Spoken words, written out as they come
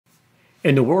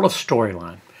In the world of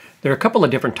storyline, there are a couple of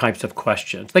different types of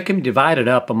questions. They can be divided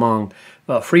up among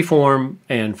freeform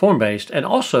and form-based, and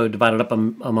also divided up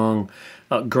among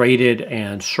graded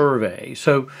and survey.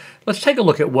 So let's take a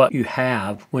look at what you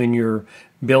have when you're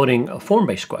building a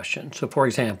form-based question. So for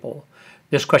example,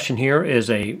 this question here is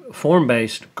a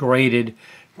form-based graded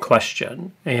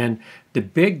question. And the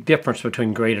big difference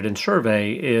between graded and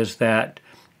survey is that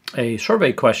a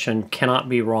survey question cannot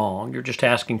be wrong. You're just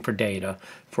asking for data,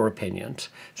 for opinions.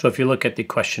 So if you look at the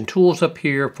question tools up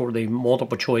here for the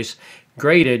multiple choice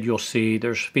graded, you'll see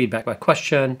there's feedback by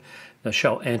question,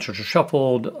 the answers are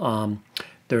shuffled,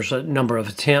 there's a number of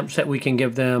attempts that we can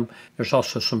give them. There's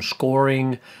also some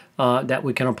scoring that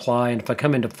we can apply. And if I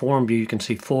come into form view, you can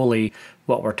see fully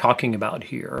what we're talking about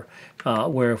here,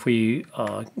 where if we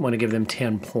want to give them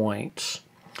 10 points.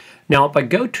 Now, if I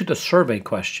go to the survey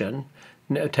question,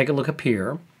 take a look up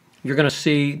here, you're going to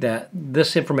see that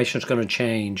this information is going to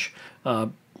change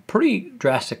pretty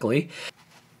drastically.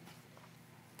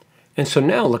 And so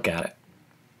now look at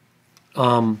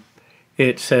it.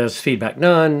 It says feedback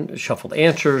none, shuffled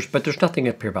answers, but there's nothing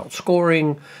up here about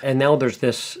scoring. And now there's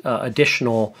this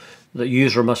additional, the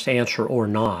user must answer or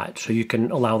not. So you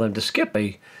can allow them to skip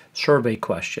a survey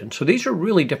question. So these are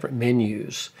really different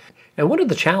menus. And one of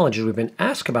the challenges we've been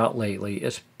asked about lately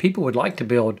is people would like to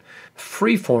build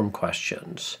freeform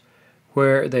questions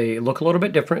where they look a little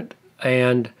bit different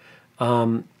and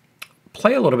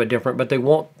play a little bit different, but they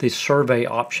want the survey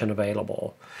option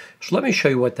available. So let me show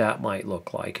you what that might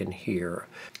look like in here.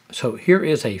 So here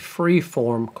is a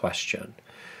freeform question.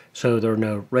 So there are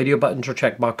no radio buttons or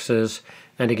checkboxes.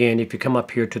 And again, if you come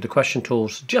up here to the question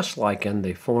tools, just like in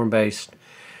the form-based,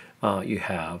 you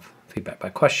have feedback by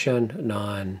question,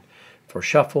 none. For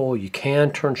shuffle, you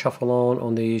can turn shuffle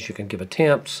on these. You can give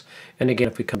attempts. And again,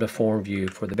 if we come to form view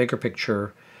for the bigger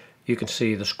picture, you can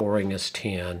see the scoring is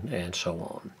 10 and so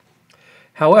on.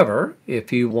 However,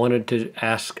 if you wanted to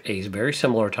ask a very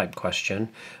similar type question,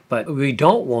 but we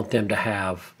don't want them to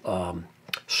have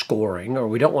scoring, or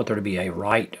we don't want there to be a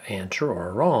right answer or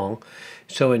a wrong.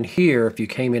 So in here, if you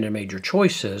came in and made your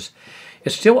choices,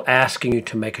 it's still asking you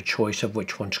to make a choice of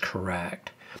which one's correct.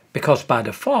 Because by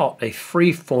default, a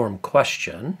free-form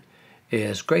question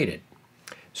is graded.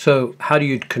 So how do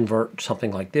you convert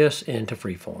something like this into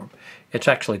free-form? It's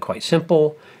actually quite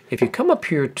simple. If you come up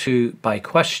here to by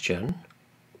question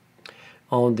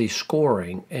on the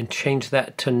scoring and change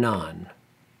that to none,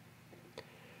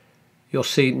 you'll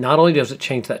see not only does it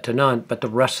change that to none, but the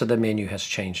rest of the menu has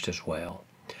changed as well.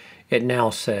 It now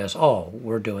says, oh,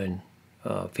 we're doing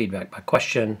feedback by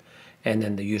question, and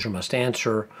then the user must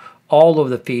answer. All of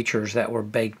the features that were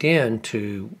baked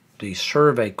into the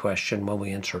survey question when we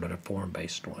inserted a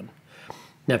form-based one.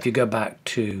 Now, if you go back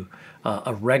to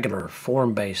a regular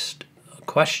form-based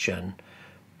question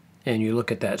and you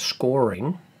look at that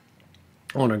scoring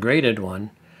on a graded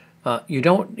one, you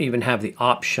don't even have the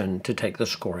option to take the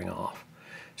scoring off.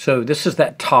 So this is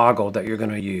that toggle that you're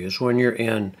going to use when you're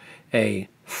in a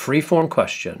free-form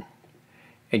question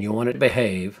and you want it to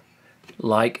behave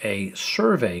like a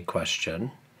survey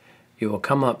question. You will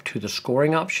come up to the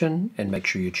scoring option and make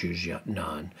sure you choose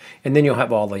none. And then you'll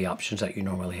have all the options that you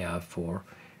normally have for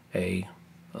a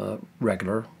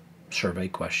regular survey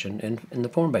question in the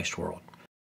form-based world.